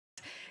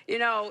You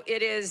know,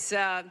 it's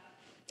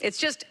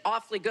just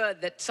awfully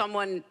good that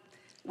someone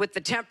with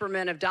the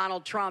temperament of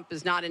Donald Trump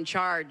is not in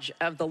charge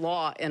of the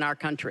law in our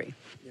country.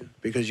 Yeah,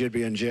 because you'd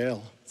be in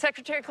jail.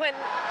 Secretary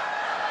Clinton.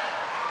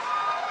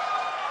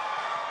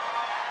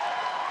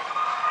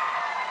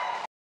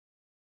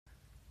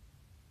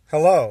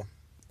 Hello.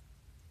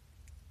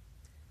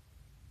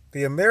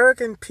 The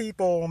American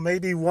people may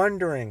be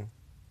wondering,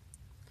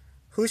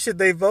 who should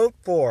they vote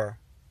for?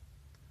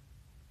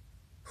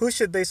 Who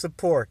should they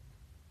support?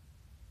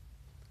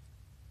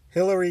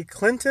 Hillary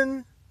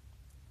Clinton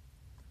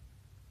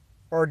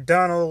or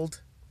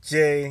Donald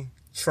J.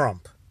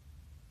 Trump?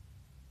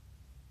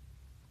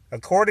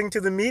 According to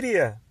the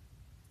media,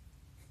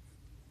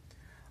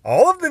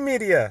 all of the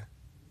media,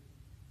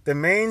 the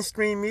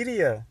mainstream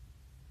media,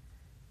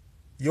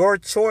 your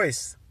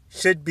choice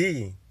should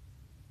be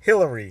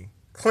Hillary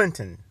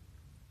Clinton.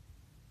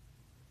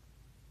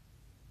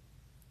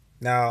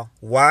 Now,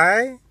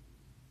 why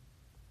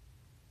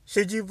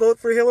should you vote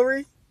for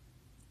Hillary?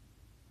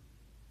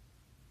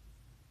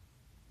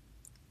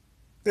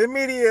 The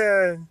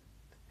media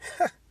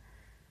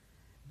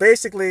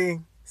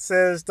basically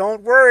says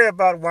don't worry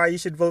about why you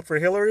should vote for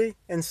Hillary.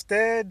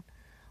 Instead,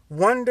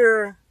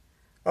 wonder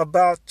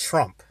about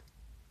Trump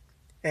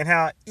and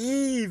how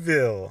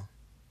evil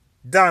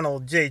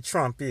Donald J.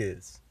 Trump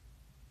is.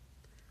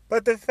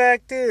 But the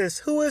fact is,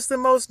 who is the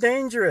most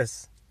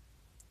dangerous?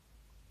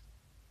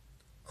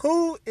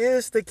 Who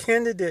is the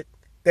candidate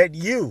that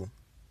you,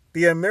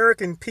 the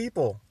American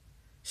people,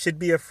 should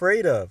be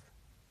afraid of?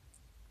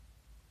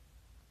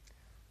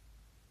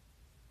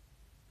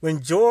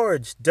 When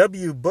George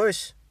W.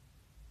 Bush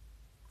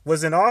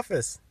was in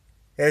office,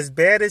 as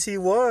bad as he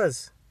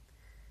was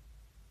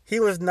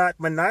not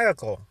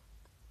maniacal.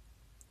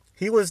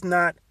 He was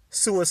not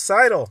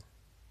suicidal.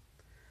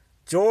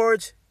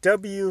 George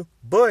W.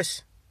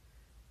 Bush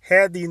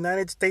had the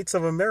United States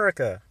of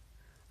America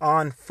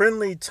on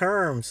friendly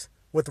terms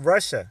with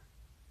Russia.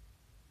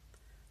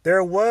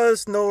 There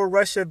was no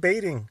Russia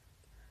baiting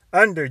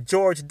under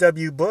George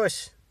W.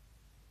 Bush.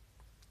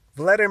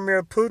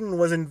 Vladimir Putin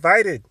was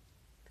invited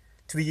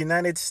to the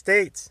United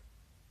States,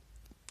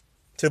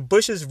 to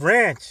Bush's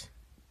ranch.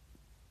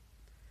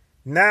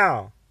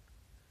 Now,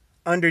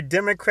 under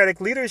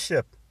Democratic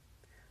leadership,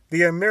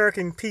 the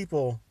American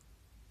people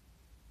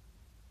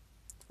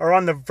are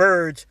on the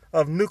verge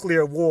of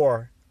nuclear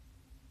war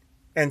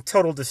and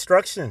total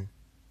destruction.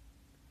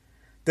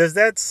 Does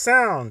that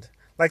sound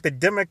like the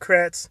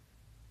Democrats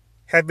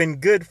have been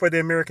good for the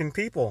American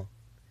people?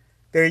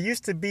 There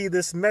used to be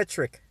this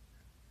metric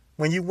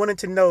when you wanted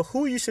to know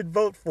who you should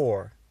vote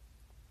for.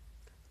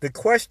 The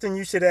question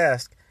you should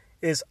ask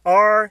is,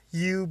 are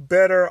you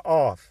better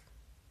off?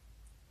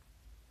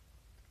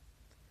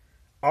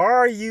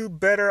 Are you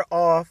better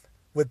off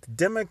with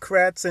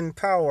Democrats in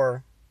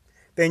power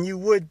than you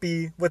would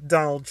be with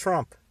Donald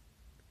Trump?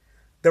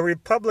 The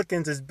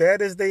Republicans, as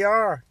bad as they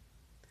are,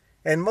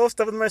 and most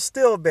of them are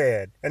still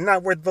bad and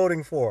not worth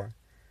voting for,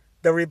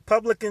 the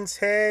Republicans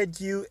had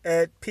you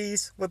at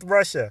peace with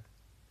Russia.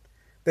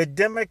 The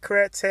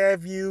Democrats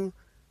have you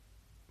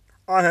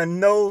on a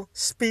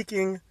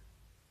no-speaking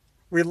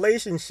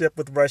relationship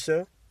with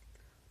Russia,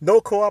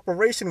 no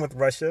cooperation with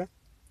Russia,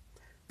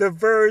 the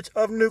verge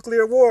of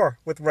nuclear war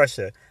with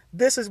Russia.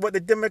 This is what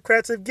the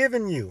Democrats have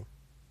given you.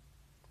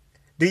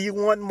 Do you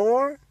want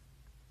more?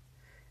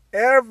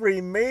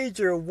 Every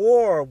major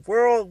war,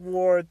 World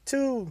War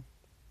II,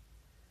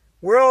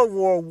 World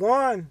War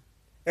I,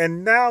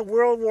 and now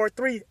World War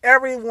III,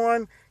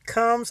 everyone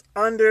comes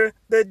under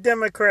the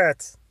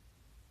Democrats.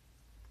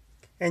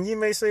 And you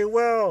may say,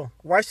 well,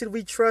 why should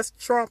we trust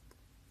Trump?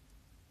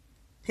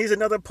 He's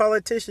another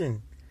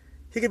politician.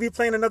 He could be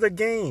playing another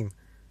game.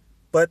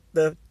 But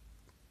the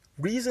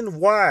reason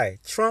why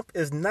Trump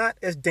is not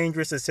as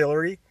dangerous as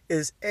Hillary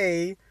is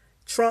A,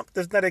 Trump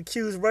does not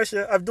accuse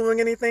Russia of doing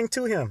anything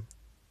to him.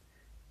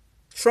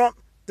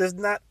 Trump does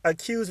not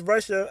accuse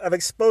Russia of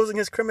exposing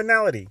his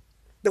criminality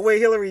the way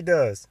Hillary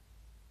does.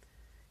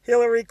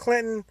 Hillary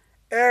Clinton,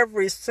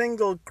 every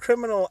single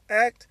criminal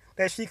act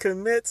that she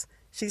commits,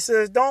 she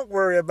says, don't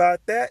worry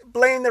about that.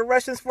 Blame the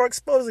Russians for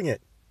exposing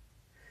it.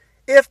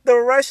 If the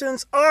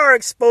Russians are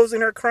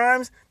exposing her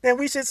crimes, then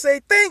we should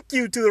say thank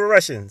you to the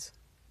Russians.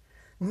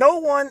 No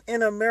one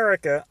in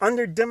America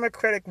under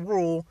Democratic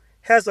rule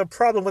has a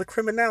problem with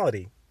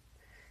criminality.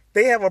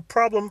 They have a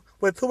problem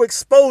with who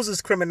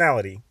exposes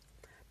criminality.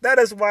 That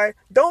is why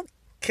don't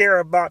care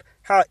about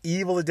how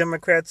evil the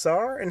Democrats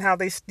are and how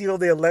they steal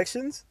the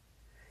elections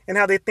and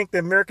how they think the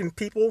American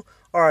people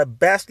are a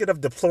basket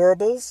of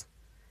deplorables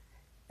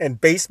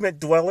and basement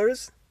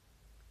dwellers.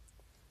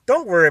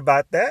 Don't worry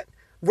about that.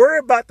 Worry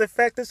about the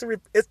fact that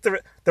it's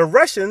the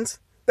Russians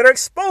that are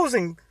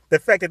exposing the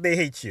fact that they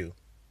hate you.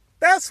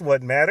 That's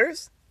what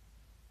matters.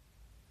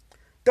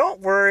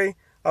 Don't worry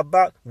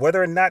about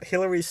whether or not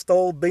Hillary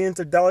stole billions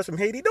of dollars from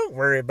Haiti. Don't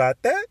worry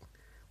about that.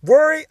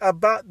 Worry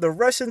about the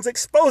Russians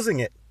exposing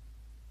it.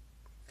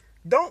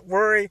 Don't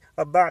worry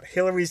about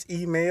Hillary's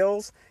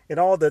emails and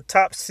all the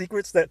top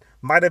secrets that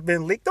might have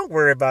been leaked. Don't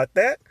worry about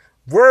that.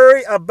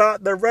 Worry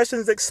about the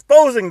Russians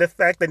exposing the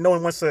fact that no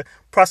one wants to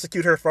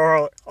prosecute her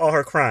for all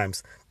her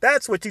crimes.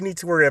 That's what you need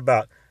to worry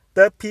about.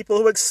 The people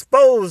who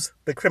expose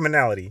the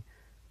criminality,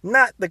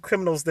 not the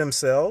criminals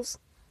themselves.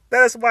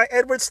 That is why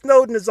Edward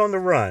Snowden is on the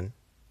run.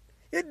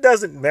 It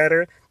doesn't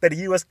matter that the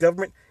U.S.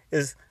 government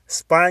is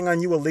spying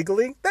on you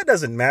illegally. That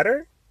doesn't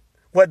matter.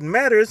 What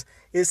matters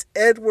is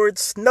Edward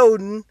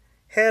Snowden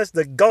has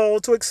the gall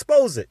to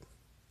expose it.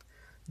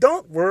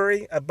 Don't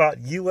worry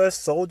about U.S.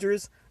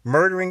 soldiers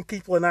murdering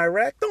people in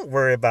Iraq. Don't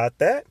worry about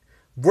that.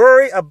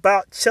 Worry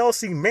about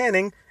Chelsea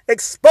Manning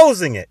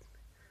exposing it.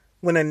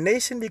 When a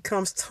nation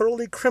becomes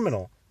totally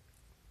criminal,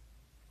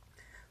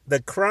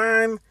 the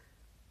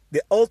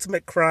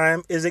ultimate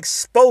crime is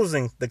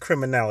exposing the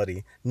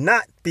criminality,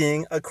 not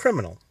being a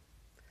criminal.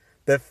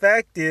 The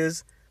fact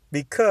is,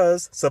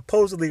 because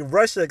supposedly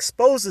Russia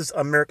exposes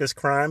America's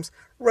crimes,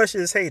 Russia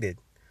is hated.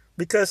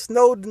 Because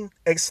Snowden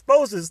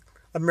exposes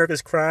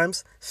America's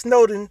crimes,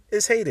 Snowden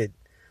is hated.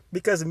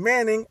 Because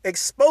Manning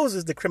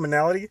exposes the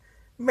criminality,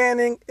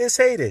 Manning is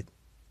hated.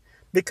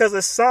 Because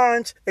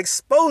Assange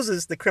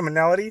exposes the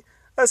criminality,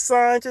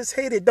 Assange is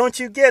hated. Don't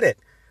you get it?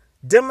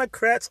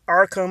 Democrats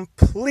are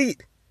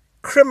complete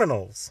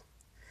criminals.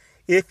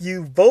 If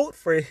you vote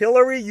for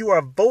Hillary, you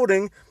are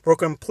voting for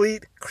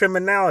complete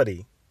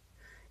criminality.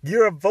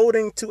 You are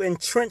voting to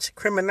entrench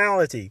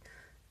criminality,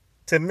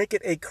 to make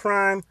it a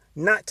crime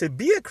not to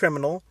be a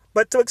criminal,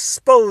 but to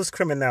expose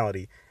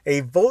criminality.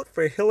 A vote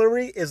for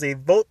Hillary is a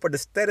vote for the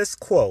status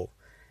quo.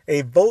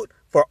 A vote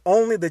for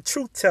only the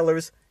truth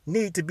tellers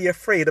need to be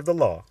afraid of the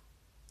law.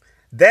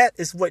 That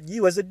is what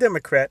you as a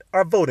Democrat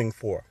are voting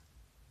for.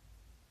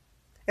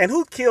 And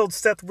who killed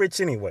Seth Rich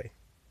anyway?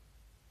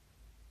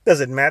 Does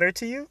it matter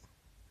to you?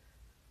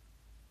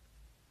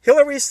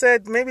 Hillary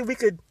said maybe we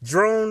could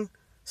drone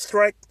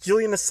strike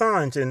Julian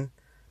Assange and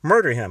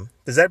murder him.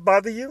 Does that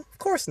bother you? Of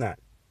course not.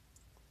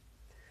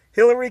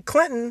 Hillary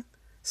Clinton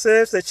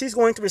says that she's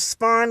going to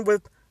respond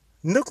with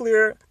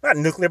but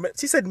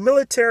she said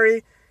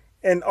military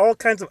and all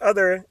kinds of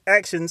other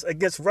actions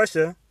against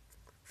Russia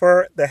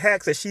for the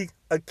hacks that she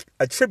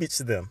attributes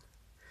to them.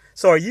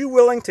 So are you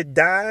willing to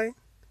die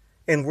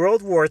in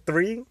World War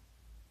III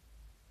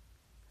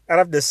out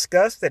of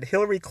disgust at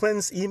Hillary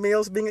Clinton's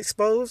emails being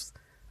exposed?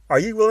 Are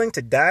you willing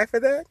to die for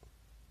that?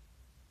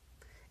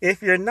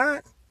 If you're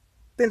not,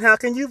 then how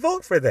can you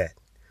vote for that?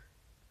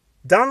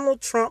 Donald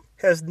Trump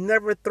has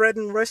never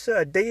threatened Russia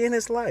a day in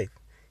his life.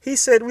 He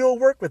said we'll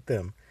work with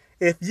them.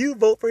 If you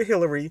vote for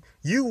Hillary,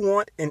 you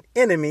want an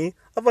enemy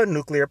of a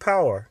nuclear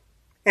power.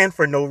 And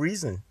for no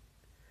reason.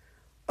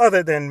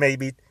 Other than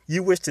maybe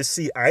you wish to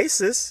see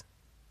ISIS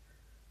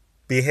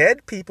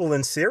behead people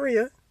in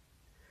Syria.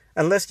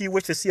 Unless you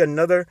wish to see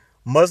another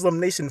Muslim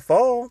nation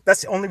fall.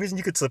 That's the only reason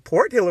you could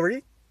support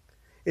Hillary,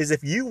 is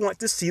if you want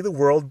to see the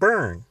world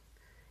burn.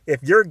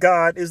 If your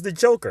God is the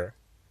Joker.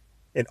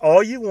 And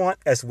all you want,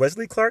 as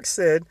Wesley Clark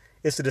said,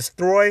 is to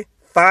destroy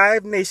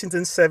 5 nations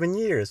in 7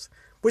 years,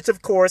 which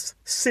of course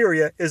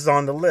Syria is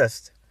on the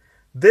list.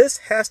 This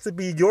has to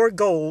be your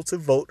goal to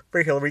vote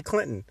for Hillary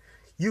Clinton.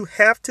 You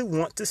have to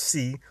want to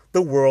see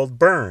the world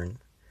burn,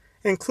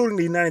 including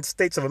the United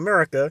States of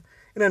America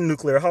in a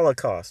nuclear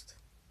holocaust.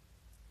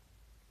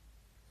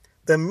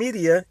 The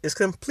media is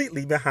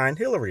completely behind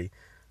Hillary.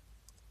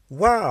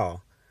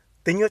 Wow.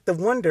 Then you have to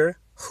wonder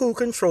who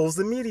controls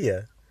the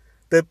media.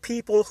 The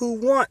people who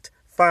want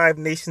 5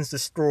 nations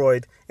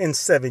destroyed in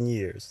 7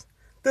 years.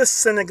 The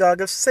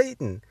synagogue of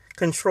Satan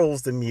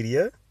controls the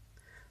media.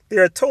 They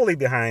are totally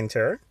behind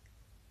her.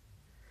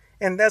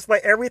 And that's why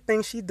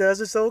everything she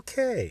does is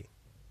okay.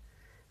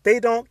 They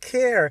don't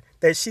care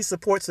that she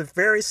supports the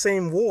very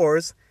same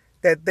wars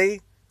that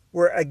they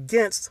were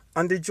against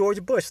under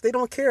George Bush. They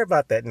don't care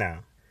about that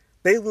now.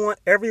 They want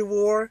every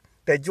war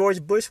that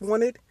George Bush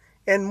wanted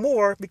and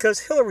more because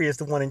Hillary is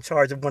the one in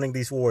charge of winning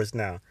these wars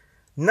now.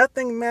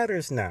 Nothing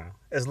matters now.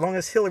 As long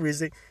as Hillary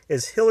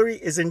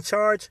is in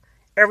charge,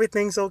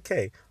 everything's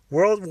okay.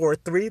 World War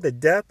III, the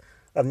death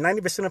of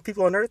 90% of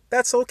people on Earth,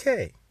 that's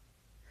okay.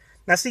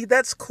 Now see,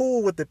 that's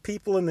cool with the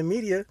people in the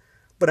media,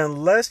 but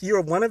unless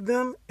you're one of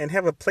them and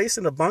have a place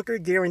in a bunker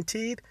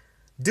guaranteed,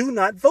 do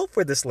not vote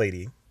for this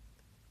lady.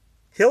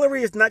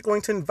 Hillary is not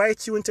going to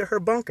invite you into her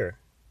bunker.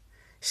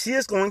 She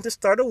is going to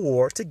start a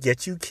war to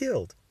get you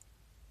killed.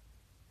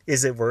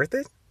 Is it worth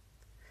it?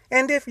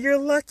 And if you're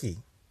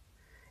lucky,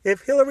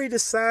 if Hillary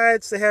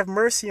decides to have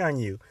mercy on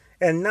you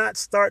and not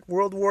start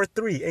World War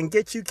III and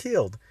get you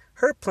killed,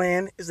 her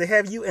plan is to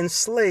have you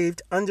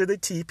enslaved under the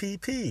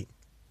TPP,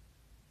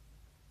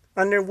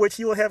 under which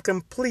you will have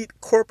complete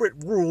corporate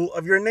rule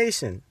of your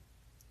nation.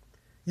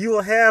 You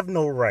will have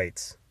no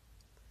rights.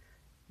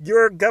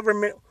 Your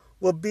government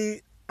will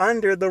be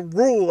under the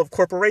rule of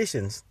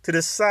corporations to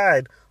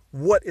decide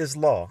what is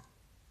law.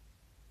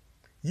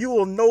 You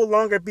will no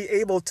longer be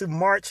able to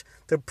march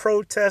to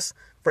protest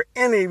for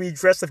any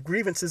redress of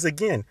grievances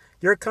again.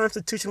 Your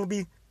constitution will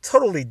be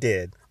totally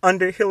dead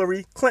under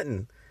Hillary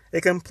Clinton, a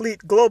complete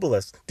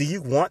globalist. Do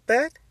you want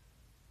that?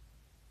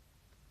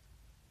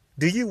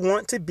 Do you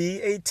want to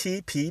be a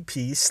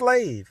TPP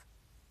slave?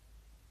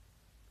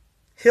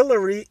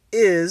 Hillary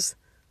is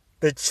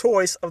the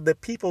choice of the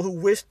people who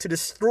wish to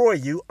destroy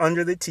you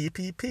under the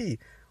TPP,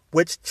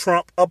 which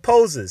Trump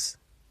opposes.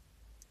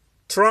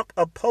 Trump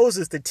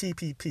opposes the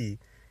TPP.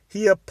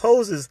 He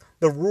opposes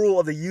the rule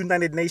of the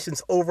United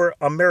Nations over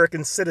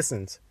American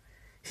citizens.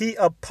 He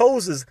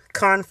opposes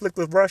conflict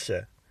with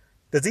Russia.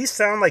 Does these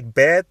sound like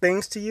bad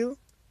things to you?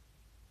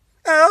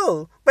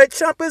 Oh, but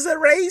Trump is a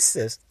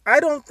racist.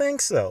 I don't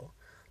think so.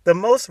 The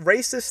most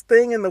racist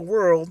thing in the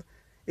world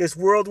is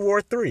World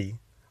War III,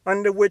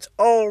 under which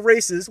all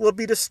races will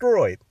be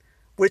destroyed,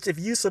 which if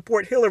you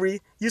support Hillary,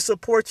 you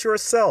support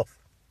yourself.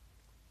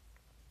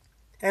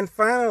 And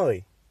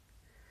finally,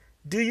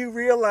 do you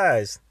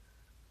realize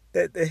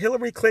that the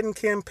Hillary Clinton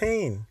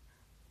campaign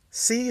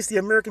sees the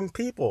American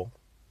people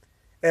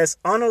as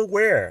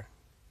unaware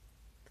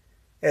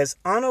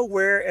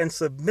and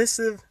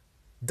submissive,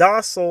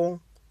 docile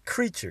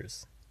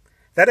creatures?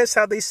 That is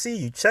how they see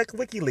you. Check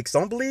WikiLeaks.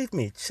 Don't believe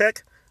me.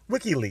 Check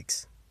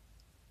WikiLeaks.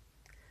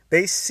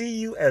 They see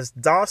you as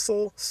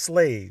docile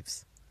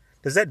slaves.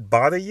 Does that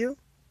bother you?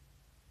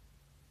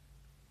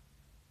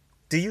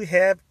 Do you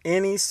have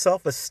any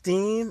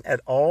self-esteem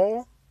at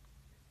all?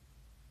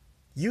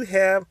 You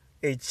have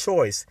a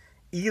choice.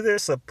 Either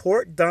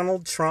support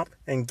Donald Trump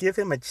and give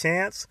him a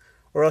chance,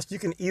 or else you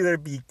can either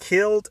be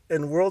killed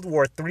in World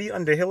War III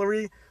under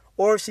Hillary,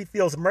 or if she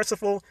feels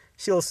merciful,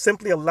 she'll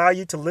simply allow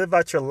you to live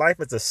out your life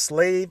as a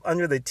slave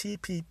under the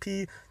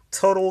TPP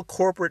total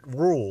corporate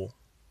rule.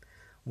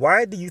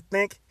 Why do you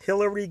think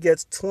Hillary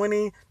gets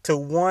 20-1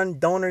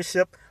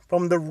 donorship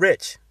from the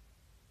rich?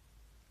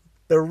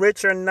 The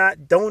rich are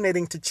not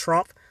donating to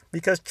Trump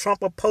because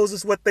Trump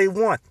opposes what they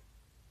want.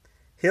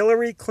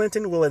 Hillary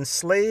Clinton will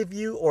enslave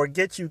you or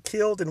get you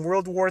killed in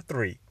World War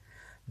III.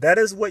 That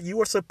is what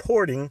you are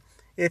supporting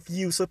if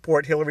you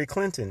support Hillary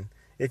Clinton.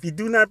 If you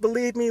do not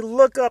believe me,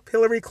 look up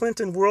Hillary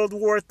Clinton World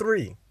War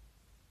III.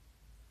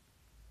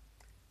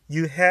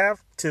 You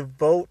have to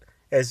vote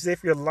as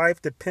if your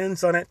life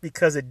depends on it,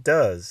 because it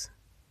does.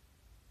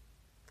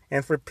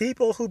 And for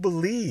people who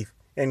believe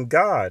in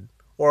God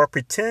or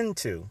pretend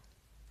to,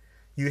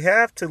 you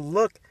have to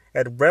look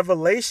at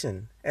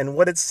Revelation and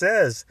what it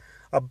says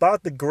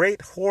about the great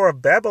whore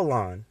of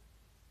Babylon,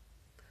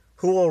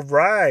 who will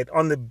ride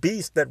on the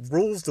beast that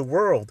rules the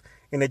world,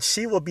 and that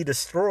she will be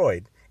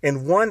destroyed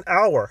in 1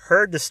 hour.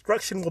 Her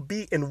destruction will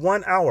be in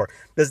 1 hour.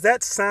 Does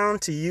that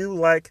sound to you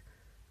like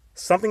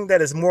something that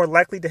is more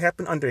likely to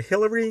happen under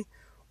Hillary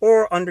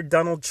or under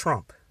Donald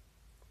Trump?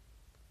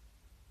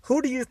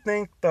 Who do you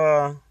think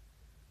the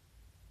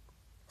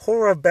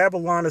whore of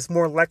Babylon is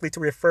more likely to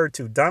refer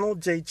to,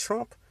 Donald J.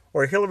 Trump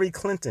or Hillary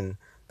Clinton,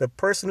 the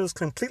person who's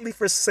completely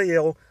for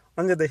sale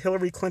under the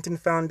Hillary Clinton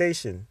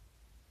Foundation?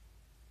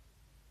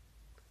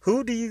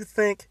 Who do you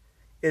think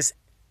is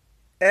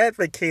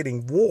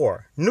advocating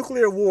war,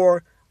 nuclear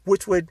war,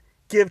 which would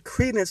give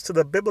credence to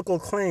the biblical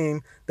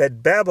claim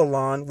that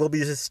Babylon will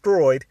be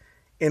destroyed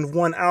in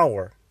 1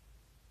 hour?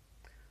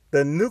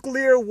 The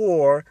nuclear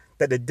war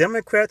that the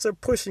Democrats are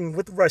pushing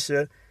with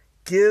Russia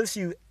gives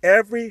you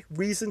every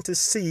reason to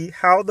see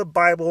how the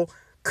Bible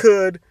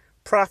could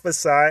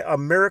prophesy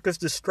America's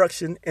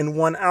destruction in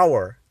 1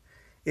 hour.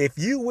 If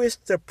you wish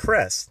to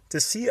press to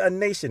see a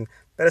nation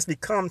that has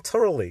become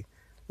totally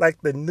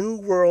like the New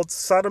World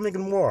Sodom and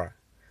Gomorrah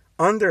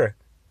under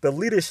the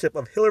leadership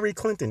of Hillary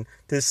Clinton,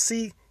 to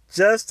see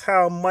just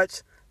how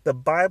much the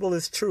Bible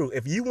is true,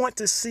 if you want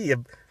to see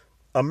if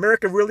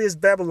America really is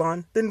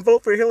Babylon, then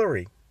vote for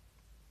Hillary.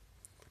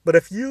 But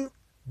if you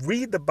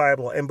read the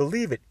Bible and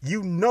believe it,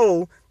 you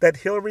know that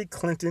Hillary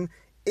Clinton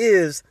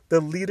is the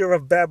leader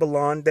of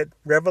Babylon that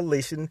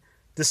Revelation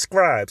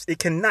describes. It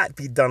cannot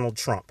be Donald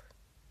Trump.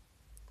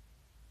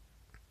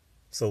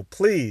 So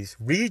please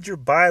read your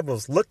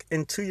Bibles, look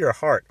into your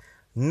heart.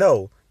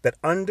 Know that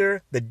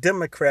under the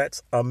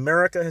Democrats,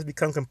 America has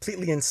become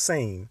completely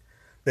insane.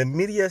 The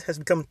media has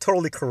become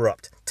totally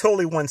corrupt,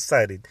 totally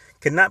one-sided,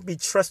 cannot be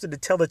trusted to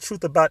tell the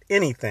truth about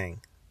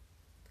anything.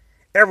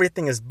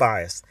 Everything is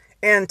biased,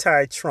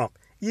 anti-Trump,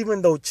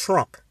 even though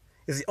Trump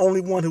is the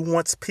only one who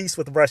wants peace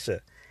with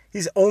Russia.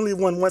 He's the only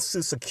one who wants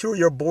to secure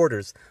your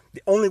borders,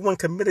 the only one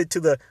committed to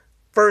the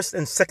First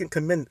and Second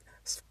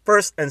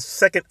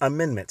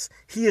Amendments.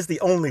 He is the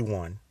only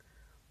one.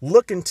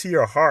 Look into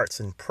your hearts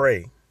and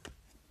pray.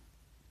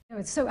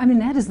 So, I mean,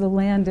 that is the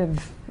land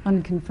of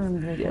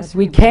unconfirmed. Yes,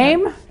 we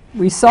came,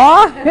 we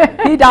saw,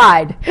 he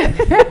died.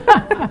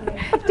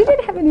 Did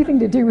it have anything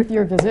to do with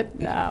your visit?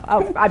 No,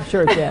 I'm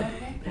sure it did.